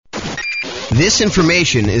This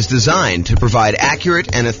information is designed to provide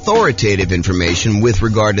accurate and authoritative information with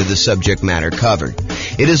regard to the subject matter covered.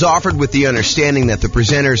 It is offered with the understanding that the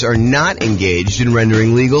presenters are not engaged in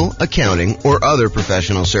rendering legal, accounting, or other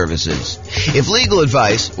professional services. If legal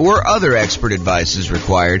advice or other expert advice is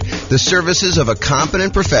required, the services of a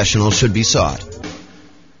competent professional should be sought.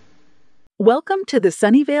 Welcome to the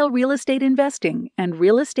Sunnyvale Real Estate Investing and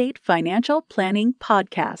Real Estate Financial Planning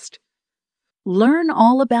Podcast. Learn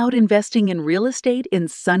all about investing in real estate in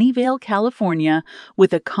Sunnyvale, California,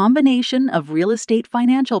 with a combination of real estate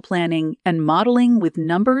financial planning and modeling with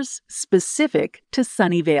numbers specific to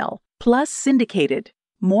Sunnyvale, plus syndicated,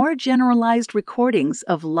 more generalized recordings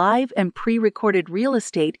of live and pre-recorded real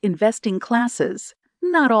estate investing classes,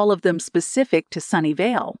 not all of them specific to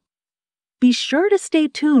Sunnyvale. Be sure to stay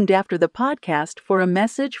tuned after the podcast for a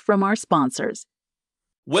message from our sponsors.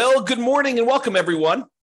 Well, good morning and welcome, everyone.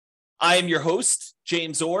 I am your host,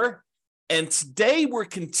 James Orr, and today we're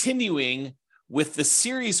continuing with the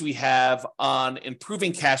series we have on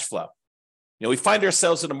improving cash flow. We find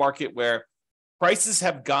ourselves in a market where prices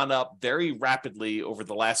have gone up very rapidly over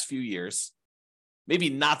the last few years, maybe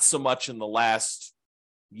not so much in the last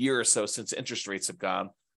year or so since interest rates have gone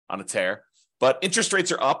on a tear, but interest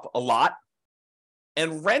rates are up a lot,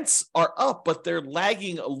 and rents are up, but they're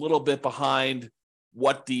lagging a little bit behind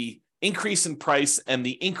what the increase in price and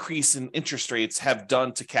the increase in interest rates have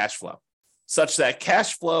done to cash flow, such that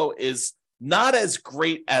cash flow is not as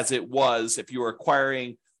great as it was if you were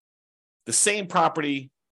acquiring the same property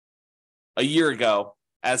a year ago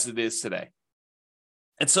as it is today.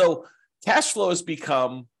 And so cash flow has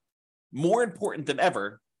become more important than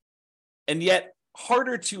ever, and yet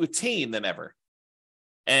harder to attain than ever.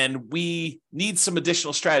 And we need some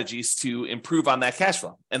additional strategies to improve on that cash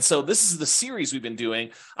flow. And so this is the series we've been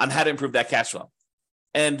doing on how to improve that cash flow.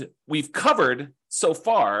 And we've covered so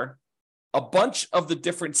far a bunch of the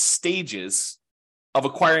different stages of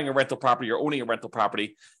acquiring a rental property or owning a rental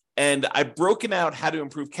property. And I've broken out how to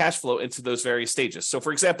improve cash flow into those various stages. So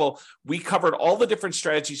for example, we covered all the different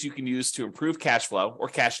strategies you can use to improve cash flow or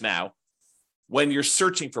cash now when you're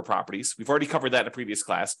searching for properties. We've already covered that in a previous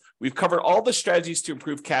class. We've covered all the strategies to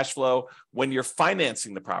improve cash flow when you're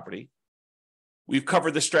financing the property. We've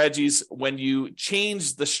covered the strategies when you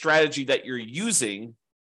change the strategy that you're using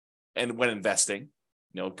and when investing,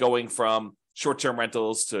 going from short-term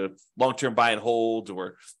rentals to long-term buy and hold,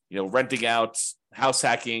 or, renting out, house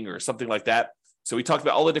hacking, or something like that. So we talked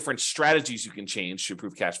about all the different strategies you can change to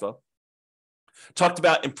improve cash flow. Talked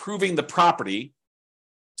about improving the property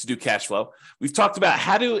to do cash flow. We've talked about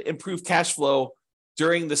how to improve cash flow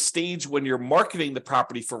during the stage when you're marketing the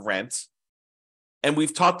property for rent. And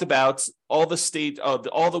we've talked about all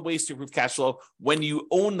the ways to improve cash flow when you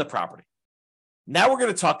own the property. Now we're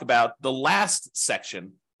going to talk about the last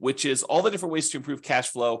section, which is all the different ways to improve cash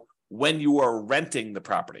flow when you are renting the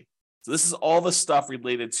property. So this is all the stuff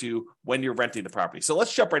related to when you're renting the property. So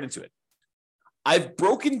let's jump right into it. I've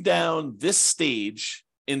broken down this stage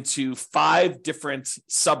into 5 different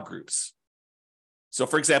subgroups. So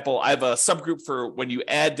for example, I have a subgroup for when you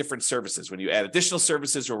add different services, when you add additional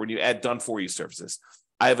services, or when you add done for you services.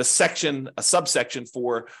 I have a subsection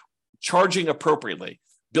for charging appropriately,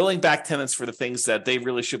 billing back tenants for the things that they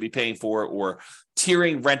really should be paying for, or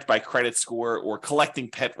tiering rent by credit score, or collecting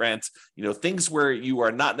pet rent, things where you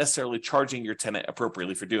are not necessarily charging your tenant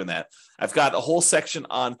appropriately for doing that. I've got a whole section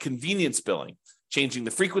on convenience billing, changing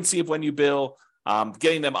the frequency of when you bill,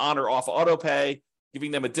 getting them on or off auto pay, giving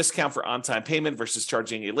them a discount for on-time payment versus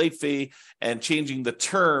charging a late fee, and changing the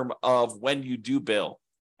term of when you do bill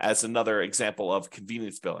as another example of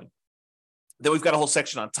convenience billing. Then we've got a whole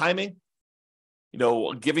section on timing,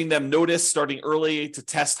 giving them notice starting early to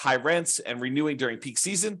test high rents and renewing during peak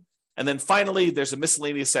season. And then finally, there's a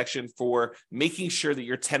miscellaneous section for making sure that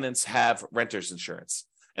your tenants have renter's insurance.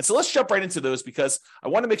 And so let's jump right into those because I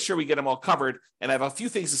want to make sure we get them all covered, and I have a few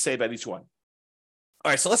things to say about each one. All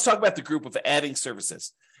right, so let's talk about the group of adding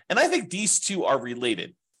services. And I think these two are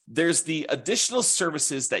related. There's the additional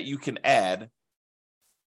services that you can add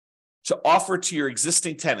to offer to your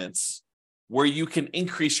existing tenants where you can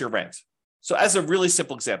increase your rent. So as a really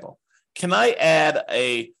simple example, can I add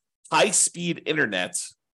a high-speed internet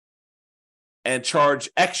and charge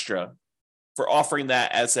extra for offering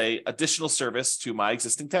that as an additional service to my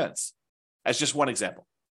existing tenants? As just one example.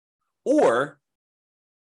 Or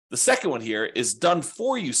the second one here is done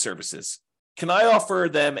for you services. Can I offer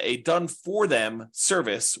them a done for them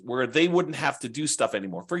service where they wouldn't have to do stuff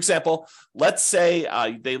anymore? For example, let's say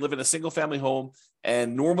they live in a single family home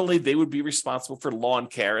and normally they would be responsible for lawn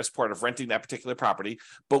care as part of renting that particular property,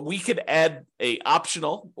 but we could add a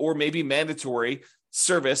optional or maybe mandatory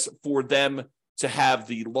service for them to have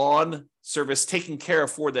the lawn service taken care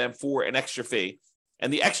of for them for an extra fee.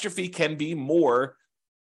 And the extra fee can be more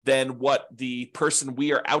than what the person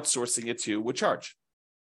we are outsourcing it to would charge.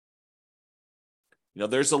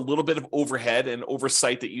 There's a little bit of overhead and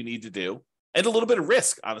oversight that you need to do, and a little bit of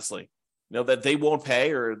risk, honestly, that they won't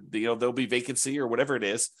pay, or there'll be vacancy or whatever it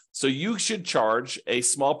is. So you should charge a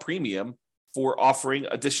small premium for offering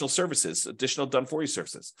additional services, additional done-for-you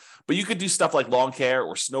services. But you could do stuff like lawn care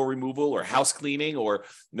or snow removal or house cleaning or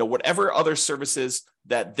whatever other services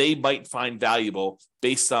that they might find valuable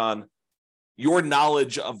based on your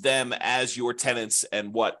knowledge of them as your tenants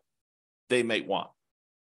and what they might want.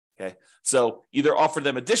 Okay, so either offer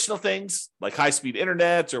them additional things like high-speed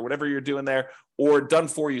internet or whatever you're doing there, or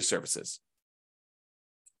done-for-you services.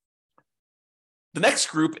 The next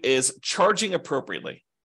group is charging appropriately.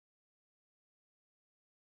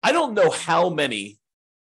 I don't know how many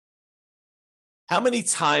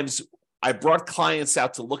times I brought clients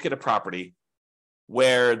out to look at a property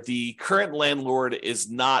where the current landlord is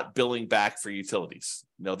not billing back for utilities.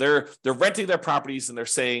 They're renting their properties and they're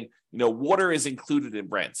saying, water is included in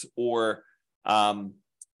rent, or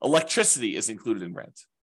electricity is included in rent,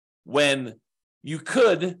 when you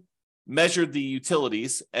could measure the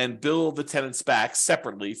utilities and bill the tenants back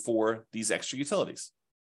separately for these extra utilities.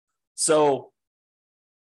 So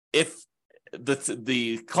if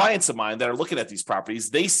the clients of mine that are looking at these properties,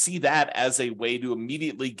 they see that as a way to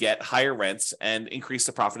immediately get higher rents and increase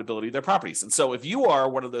the profitability of their properties. And so if you are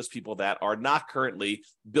one of those people that are not currently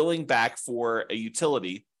billing back for a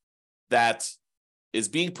utility that is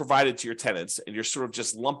being provided to your tenants, and you're sort of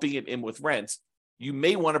just lumping it in with rent, you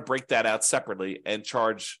may want to break that out separately and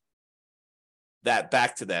charge that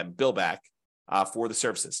back to them, bill back for the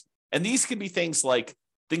services. And these can be things like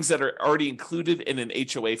things that are already included in an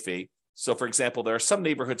HOA fee. So, for example, there are some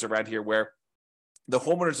neighborhoods around here where the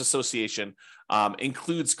homeowners association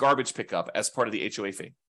includes garbage pickup as part of the HOA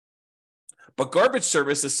fee. But garbage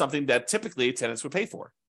service is something that typically tenants would pay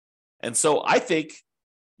for. And so I think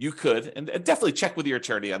you could, and definitely check with your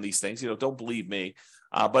attorney on these things, don't believe me,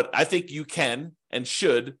 but I think you can and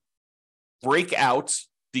should break out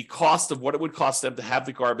the cost of what it would cost them to have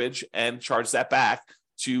the garbage and charge that back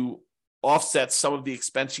to offset some of the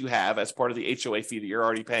expense you have as part of the HOA fee that you're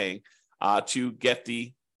already paying to get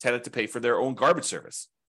the tenant to pay for their own garbage service.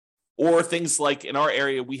 Or things like in our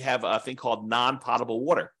area, we have a thing called non-potable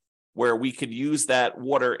water, where we can use that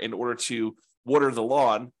water in order to water the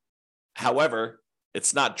lawn. However,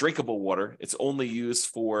 it's not drinkable water. It's only used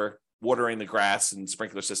for watering the grass and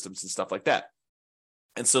sprinkler systems and stuff like that.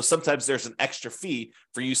 And so sometimes there's an extra fee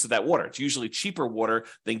for use of that water. It's usually cheaper water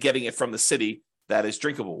than getting it from the city that is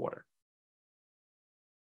drinkable water.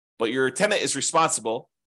 But your tenant is responsible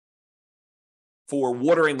for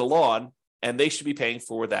watering the lawn, and they should be paying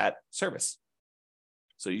for that service.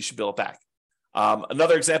 So you should bill it back.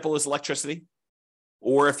 Another example is electricity.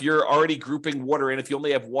 Or if you're already grouping water in, if you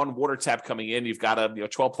only have one water tap coming in, you've got a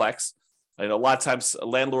 12-plex. I know a lot of times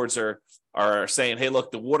landlords are saying, hey,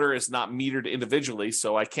 look, the water is not metered individually,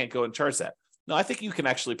 so I can't go and charge that. No, I think you can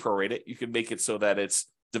actually prorate it. You can make it so that it's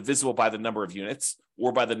divisible by the number of units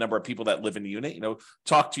or by the number of people that live in the unit.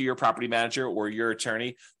 Talk to your property manager or your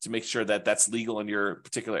attorney to make sure that that's legal in your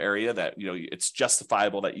particular area, that it's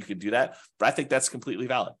justifiable that you can do that. But I think that's completely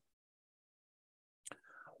valid.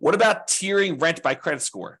 What about tiering rent by credit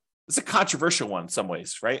score? It's a controversial one in some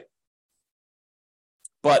ways, right?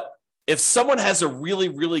 But if someone has a really,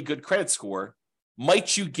 really good credit score,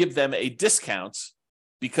 might you give them a discount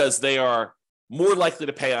because they are more likely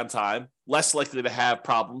to pay on time, less likely to have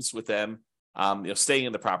problems with them staying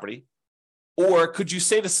in the property? Or could you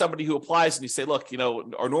say to somebody who applies and you say, look,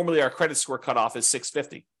 or normally our credit score cutoff is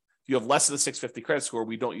 650. If you have less than a 650 credit score,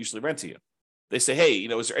 we don't usually rent to you. They say, hey,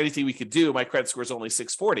 is there anything we could do? My credit score is only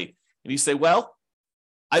 640. And you say, well,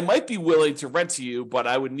 I might be willing to rent to you, but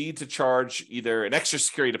I would need to charge either an extra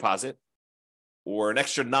security deposit or an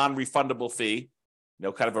extra non-refundable fee,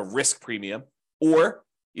 kind of a risk premium, or,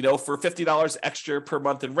 for $50 extra per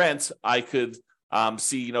month in rent, I could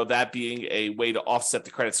see, that being a way to offset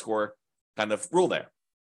the credit score kind of rule there.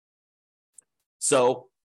 So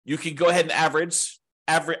you can go ahead and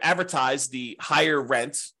advertise the higher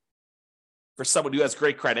rent for someone who has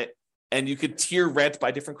great credit, and you could tier rent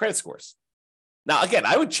by different credit scores. Now, again,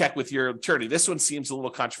 I would check with your attorney. This one seems a little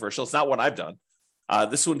controversial. It's not one I've done.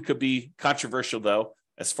 This one could be controversial, though,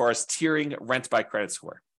 as far as tiering rent by credit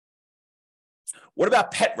score. What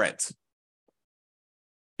about pet rent?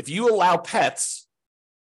 If you allow pets,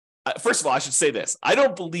 first of all, I should say this. I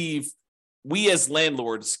don't believe we as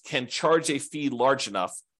landlords can charge a fee large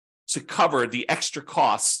enough to cover the extra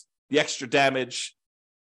costs, the extra damage,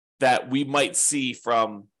 that we might see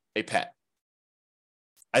from a pet.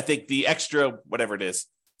 I think the extra, whatever it is,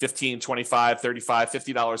 $15, $25, $35,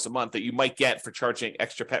 $50 a month that you might get for charging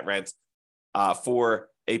extra pet rent for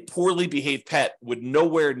a poorly behaved pet would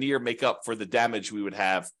nowhere near make up for the damage we would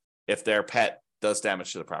have if their pet does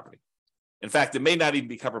damage to the property. In fact, it may not even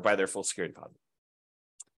be covered by their full security deposit.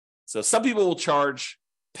 So some people will charge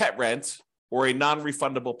pet rent or a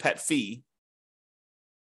non-refundable pet fee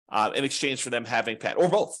in exchange for them having pet, or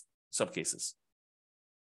both, in some cases.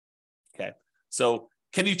 Okay, so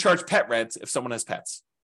can you charge pet rent if someone has pets?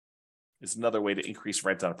 Is another way to increase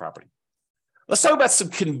rent on a property. Let's talk about some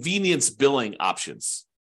convenience billing options.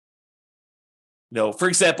 For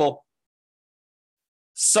example,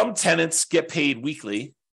 some tenants get paid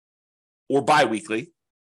weekly or bi-weekly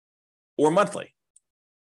or monthly.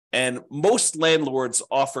 And most landlords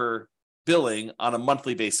offer billing on a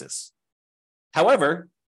monthly basis. However,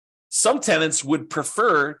 some tenants would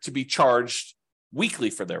prefer to be charged weekly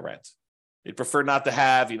for their rent. They'd prefer not to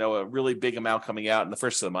have, a really big amount coming out in the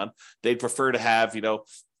first of the month. They'd prefer to have,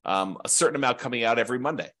 a certain amount coming out every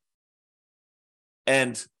Monday.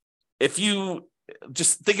 And if you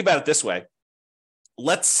just think about it this way,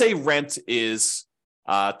 let's say rent is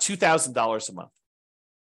 $2,000 a month.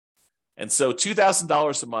 And so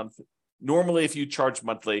 $2,000 a month, normally if you charge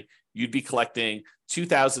monthly, you'd be collecting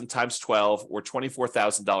 $2,000 times 12 or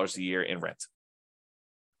 $24,000 a year in rent.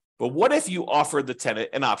 But what if you offer the tenant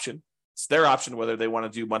an option? It's their option whether they want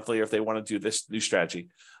to do monthly or if they want to do this new strategy.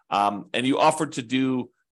 And you offered to do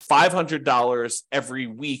 $500 every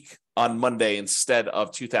week on Monday instead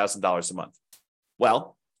of $2,000 a month.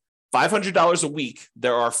 Well, $500 a week,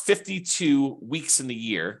 there are 52 weeks in the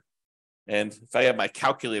year. And if I have my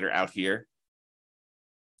calculator out here,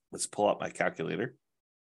 let's pull up my calculator.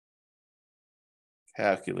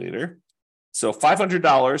 So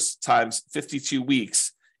 $500 times 52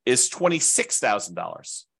 weeks is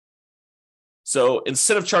 $26,000. So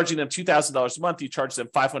instead of charging them $2,000 a month, you charge them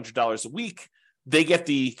 $500 a week. They get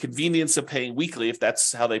the convenience of paying weekly if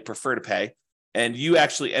that's how they prefer to pay. And you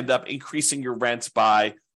actually end up increasing your rent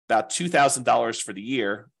by about $2,000 for the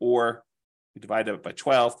year, or we divide it by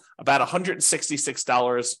 12, about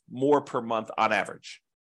 $166 more per month on average.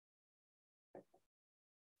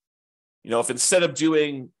 If instead of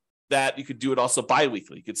doing that, you could do it also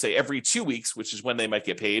bi-weekly. You could say every 2 weeks, which is when they might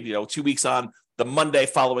get paid, 2 weeks on the Monday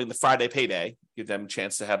following the Friday payday, give them a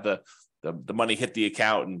chance to have the money hit the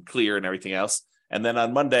account and clear and everything else. And then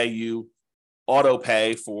on Monday, you auto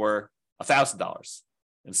pay for $1,000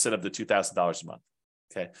 instead of the $2,000 a month.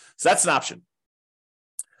 Okay, so that's an option.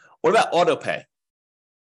 What about auto pay?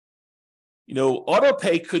 Auto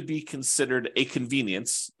pay could be considered a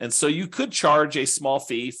convenience. And so you could charge a small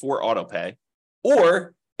fee for auto pay.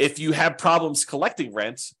 Or if you have problems collecting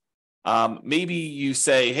rent, maybe you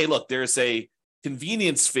say, hey, look, there's a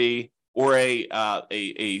convenience fee or a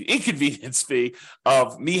inconvenience fee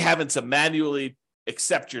of me having to manually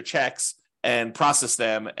accept your checks and process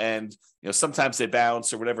them. And sometimes they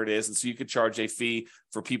bounce or whatever it is. And so you could charge a fee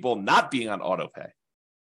for people not being on auto pay.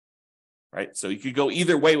 Right. So you could go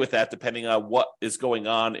either way with that, depending on what is going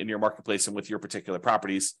on in your marketplace and with your particular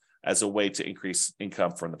properties as a way to increase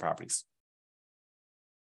income from the properties.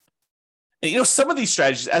 And, some of these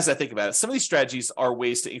strategies, as I think about it, some of these strategies are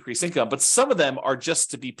ways to increase income, but some of them are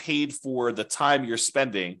just to be paid for the time you're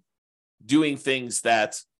spending doing things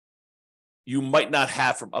that you might not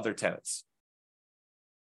have from other tenants.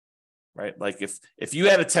 Right? Like if you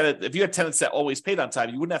had tenants that always paid on time,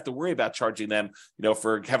 you wouldn't have to worry about charging them,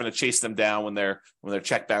 for having to chase them down when their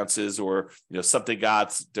check bounces or,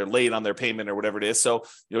 they're late on their payment or whatever it is. So,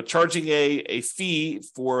 charging a fee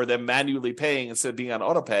for them manually paying instead of being on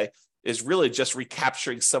auto pay is really just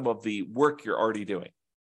recapturing some of the work you're already doing.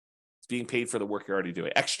 It's being paid for the work you're already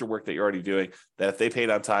doing, extra work that you're already doing that if they paid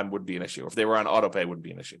on time wouldn't be an issue. If they were on auto pay, wouldn't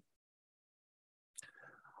be an issue.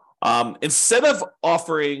 Instead of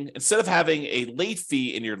having a late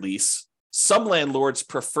fee in your lease, some landlords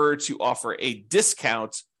prefer to offer a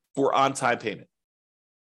discount for on-time payment.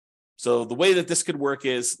 So the way that this could work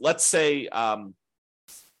is, let's say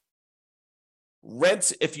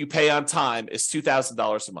rent, if you pay on time, is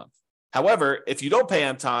 $2,000 a month. However, if you don't pay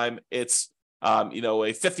on time, it's a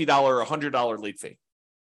 $50 or $100 late fee.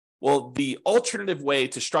 Well, the alternative way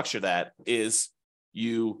to structure that is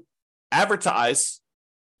you advertise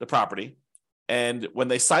the property, and when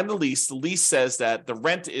they sign the lease says that the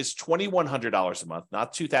rent is $2,100 a month,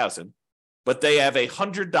 not $2,000, but they have a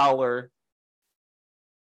 $100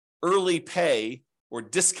 early pay or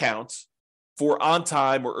discount for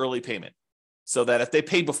on-time or early payment. So that if they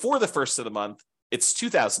pay before the first of the month, it's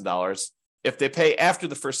 $2,000. If they pay after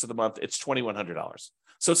the first of the month, it's $2,100.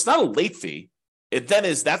 So it's not a late fee. It then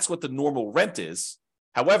is, that's what the normal rent is.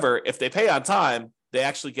 However, if they pay on time, they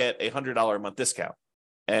actually get a $100 a month discount.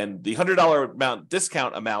 And the $100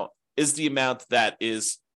 discount amount is the amount that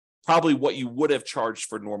is probably what you would have charged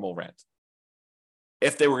for normal rent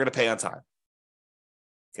if they were going to pay on time.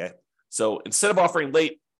 Okay. So instead of offering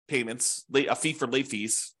late payments, a fee for late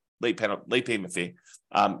fees, late payment fee,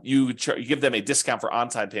 you give them a discount for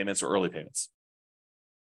on-time payments or early payments.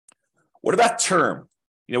 What about term?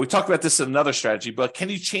 We talked about this in another strategy, but can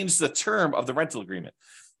you change the term of the rental agreement?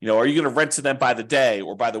 Are you going to rent to them by the day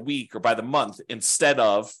or by the week or by the month instead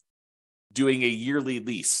of doing a yearly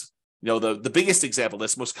lease? The biggest example,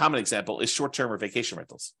 this most common example, is short-term or vacation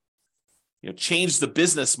rentals. Change the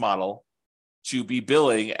business model to be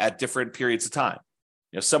billing at different periods of time.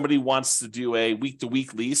 Somebody wants to do a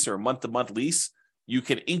week-to-week lease or a month-to-month lease, you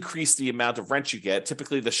can increase the amount of rent you get.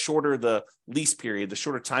 Typically, the shorter the lease period, the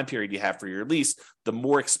shorter time period you have for your lease, the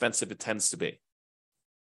more expensive it tends to be.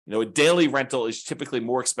 A daily rental is typically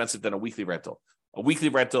more expensive than a weekly rental. A weekly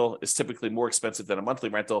rental is typically more expensive than a monthly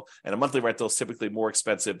rental, and a monthly rental is typically more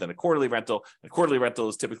expensive than a quarterly rental, and a quarterly rental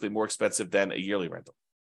is typically more expensive than a yearly rental.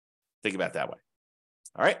 Think about it that way.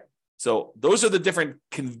 All right? So those are the different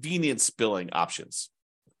convenience billing options.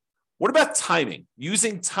 What about timing?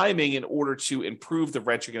 Using timing in order to improve the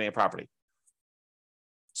rent you're getting a property.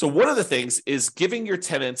 So one of the things is giving your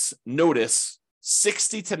tenants notice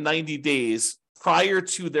 60 to 90 days prior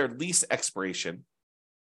to their lease expiration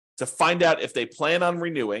to find out if they plan on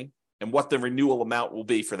renewing and what the renewal amount will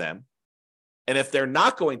be for them. And if they're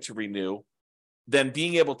not going to renew, then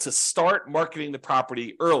being able to start marketing the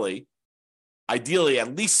property early, ideally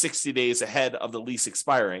at least 60 days ahead of the lease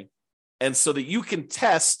expiring, and so that you can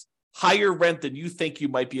test higher rent than you think you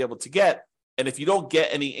might be able to get. And if you don't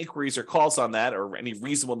get any inquiries or calls on that, or any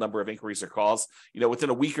reasonable number of inquiries or calls, within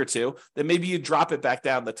a week or two, then maybe you drop it back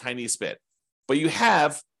down the tiniest bit. But you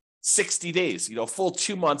have 60 days, full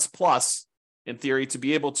 2 months plus, in theory, to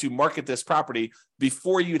be able to market this property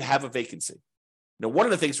before you'd have a vacancy. Now, one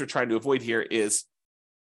of the things we're trying to avoid here is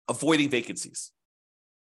avoiding vacancies.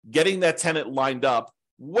 Getting that tenant lined up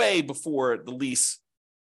way before the lease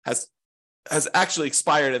has actually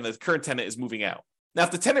expired and the current tenant is moving out. Now,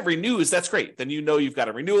 if the tenant renews, that's great. Then you've got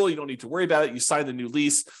a renewal. You don't need to worry about it. You sign the new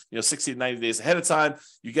lease, 60 to 90 days ahead of time.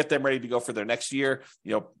 You get them ready to go for their next year.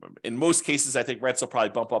 In most cases, I think rents will probably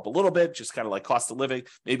bump up a little bit, just kind of like cost of living,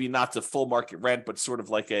 maybe not to full market rent, but sort of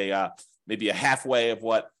like maybe a halfway of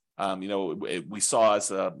what we saw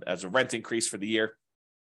as a rent increase for the year.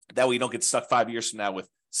 That way you don't get stuck 5 years from now with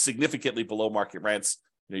significantly below market rents.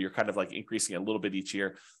 You're kind of like increasing a little bit each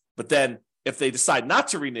year. But then if they decide not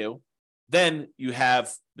to renew, then you have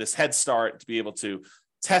this head start to be able to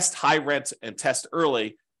test high rent and test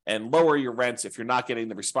early and lower your rents if you're not getting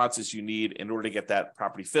the responses you need in order to get that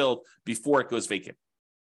property filled before it goes vacant.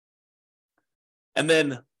 And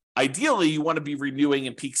then ideally, you want to be renewing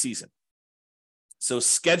in peak season. So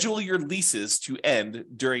schedule your leases to end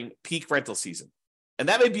during peak rental season. And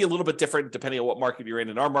that may be a little bit different depending on what market you're in.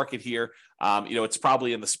 In our market here, it's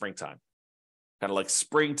probably in the springtime, kind of like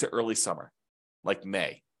spring to early summer, like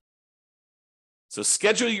May. So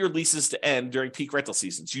schedule your leases to end during peak rental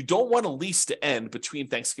seasons. You don't want a lease to end between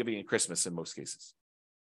Thanksgiving and Christmas in most cases.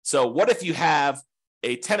 So what if you have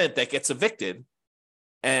a tenant that gets evicted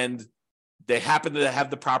and they happen to have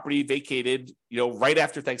the property vacated, right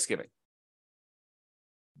after Thanksgiving?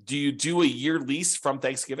 Do you do a year lease from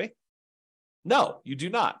Thanksgiving? No, you do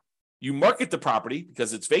not. You market the property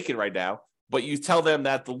because it's vacant right now, but you tell them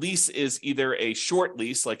that the lease is either a short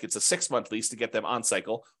lease, like it's a 6-month lease to get them on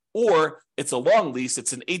cycle, or it's a long lease,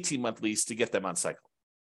 it's an 18-month lease to get them on cycle.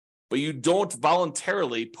 But you don't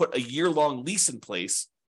voluntarily put a year-long lease in place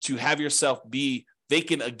to have yourself be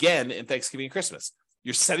vacant again in Thanksgiving and Christmas.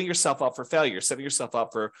 You're setting yourself up for failure. You're setting yourself up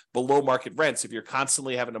for below market rents if you're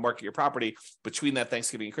constantly having to market your property between that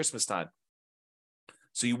Thanksgiving and Christmas time.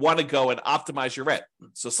 So you want to go and optimize your rent.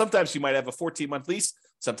 So sometimes you might have a 14-month lease.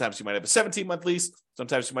 Sometimes you might have a 17-month lease.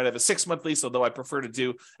 Sometimes you might have a 6-month lease, although I prefer to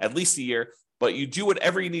do at least a year. But you do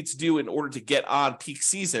whatever you need to do in order to get on peak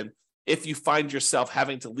season if you find yourself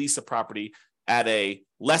having to lease a property at a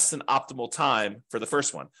less than optimal time for the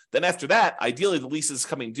first one. Then after that, ideally the lease is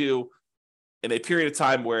coming due in a period of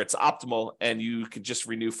time where it's optimal and you can just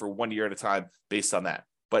renew for 1 year at a time based on that.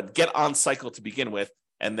 But get on cycle to begin with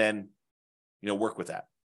and then work with that.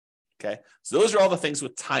 Okay. So those are all the things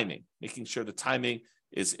with timing, making sure the timing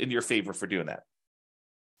is in your favor for doing that.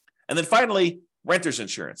 And then finally, renter's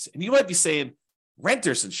insurance. And you might be saying,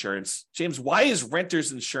 renter's insurance, James, why is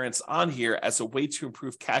renter's insurance on here as a way to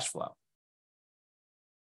improve cash flow?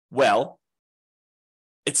 Well,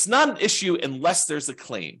 It's not an issue unless there's a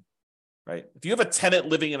claim, right? If you have a tenant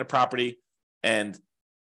living in a property and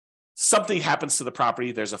something happens to the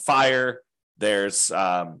property, there's a fire, there's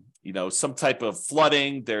some type of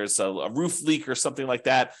flooding, there's a roof leak or something like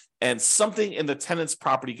that, and something in the tenant's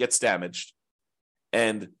property gets damaged,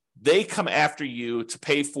 and they come after you to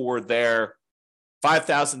pay for their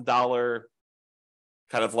 $5,000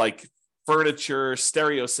 kind of like furniture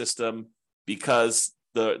stereo system because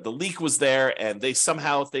the leak was there and they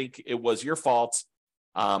somehow think it was your fault.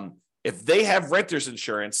 If they have renter's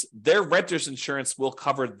insurance, their renter's insurance will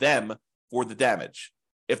cover them for the damage.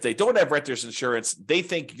 If they don't have renter's insurance, they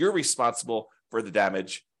think you're responsible for the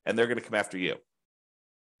damage and they're going to come after you.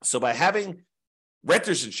 So by having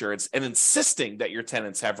renter's insurance and insisting that your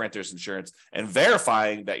tenants have renter's insurance and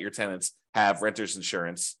verifying that your tenants have renter's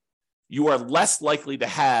insurance, you are less likely to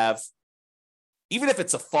have, even if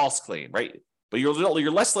it's a false claim, right? But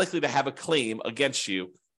you're less likely to have a claim against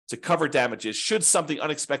you to cover damages should something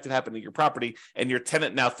unexpected happen to your property and your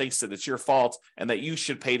tenant now thinks that it's your fault and that you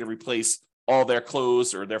should pay to replace all their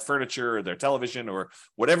clothes or their furniture or their television or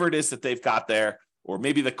whatever it is that they've got there. Or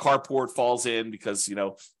maybe the carport falls in because,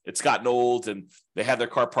 it's gotten old and they had their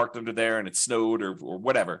car parked under there and it snowed or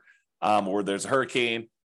whatever, or there's a hurricane.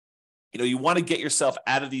 You want to get yourself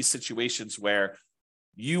out of these situations where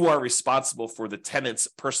you are responsible for the tenant's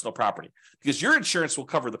personal property because your insurance will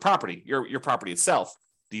cover the property, your property itself,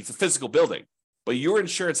 the physical building. But your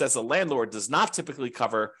insurance as a landlord does not typically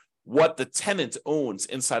cover what the tenant owns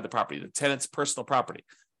inside the property, the tenant's personal property.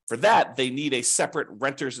 For that, they need a separate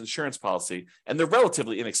renter's insurance policy, and they're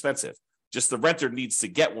relatively inexpensive. Just the renter needs to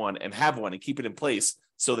get one and have one and keep it in place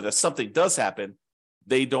so that if something does happen,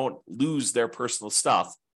 they don't lose their personal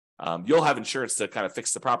stuff. You'll have insurance to kind of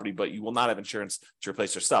fix the property, but you will not have insurance to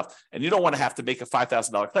replace their stuff. And you don't want to have to make a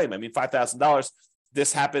 $5,000 claim. I mean, $5,000,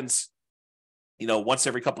 this happens, once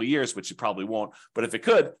every couple of years, which it probably won't. But if it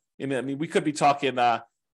could, we could be talking,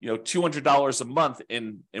 $200 a month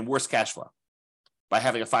in worst cash flow by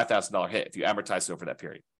having a $5,000 hit if you amortize it over that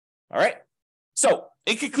period. All right. So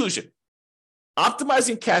in conclusion,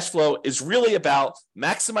 optimizing cash flow is really about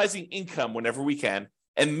maximizing income whenever we can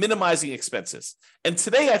and minimizing expenses. And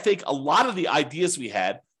today, I think a lot of the ideas we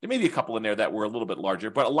had, there may be a couple in there that were a little bit larger,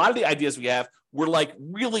 but a lot of the ideas we have were like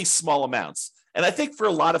really small amounts. And I think for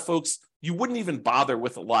a lot of folks, you wouldn't even bother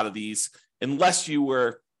with a lot of these unless you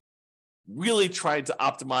were really trying to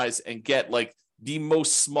optimize and get like the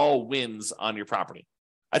most small wins on your property.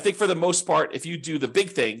 I think for the most part, if you do the big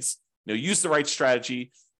things, use the right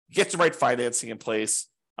strategy, get the right financing in place,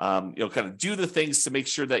 kind of do the things to make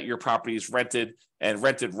sure that your property is rented and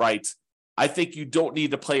rented right. I think you don't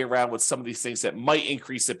need to play around with some of these things that might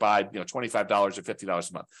increase it by $25 or $50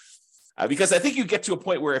 a month. Because I think you get to a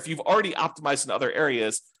point where if you've already optimized in other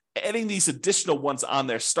areas, adding these additional ones on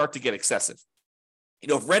there start to get excessive.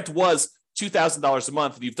 If rent was $2,000 a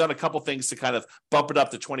month, and you've done a couple things to kind of bump it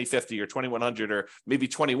up to $2,050 or $2,100 or maybe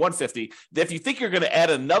 $2,150, then if you think you're going to add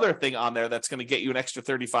another thing on there that's going to get you an extra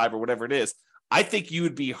 $35 or whatever it is, I think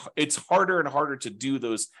it's harder and harder to do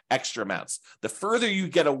those extra amounts. The further you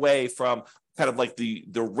get away from kind of like the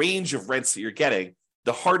range of rents that you're getting,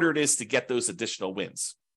 the harder it is to get those additional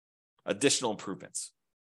wins, additional improvements.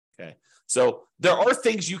 Okay. So there are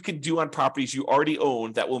things you can do on properties you already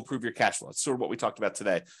own that will improve your cash flow. It's sort of what we talked about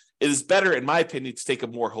today. It is better, in my opinion, to take a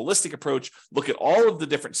more holistic approach, look at all of the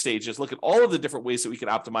different stages, look at all of the different ways that we can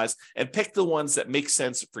optimize, and pick the ones that make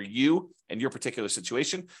sense for you and your particular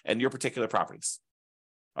situation and your particular properties.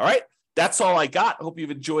 All right. That's all I got. I hope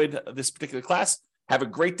you've enjoyed this particular class. Have a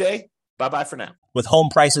great day. Bye-bye for now. With home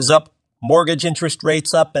prices up, mortgage interest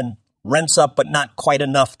rates up, and rents up, but not quite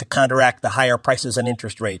enough to counteract the higher prices and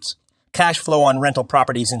interest rates, cash flow on rental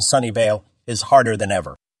properties in Sunnyvale is harder than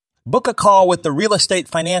ever. Book a call with the Real Estate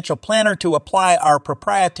Financial Planner to apply our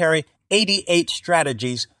proprietary 88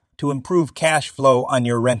 strategies to improve cash flow on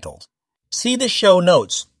your rentals. See the show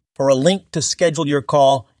notes for a link to schedule your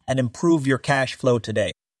call and improve your cash flow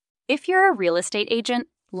today. If you're a real estate agent,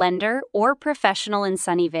 lender, or professional in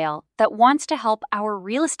Sunnyvale that wants to help our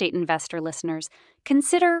real estate investor listeners,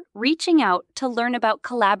 consider reaching out to learn about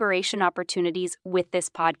collaboration opportunities with this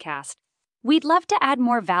podcast. We'd love to add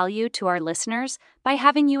more value to our listeners by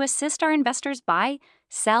having you assist our investors buy,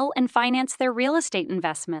 sell, and finance their real estate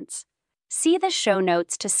investments. See the show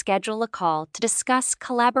notes to schedule a call to discuss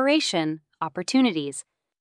collaboration opportunities.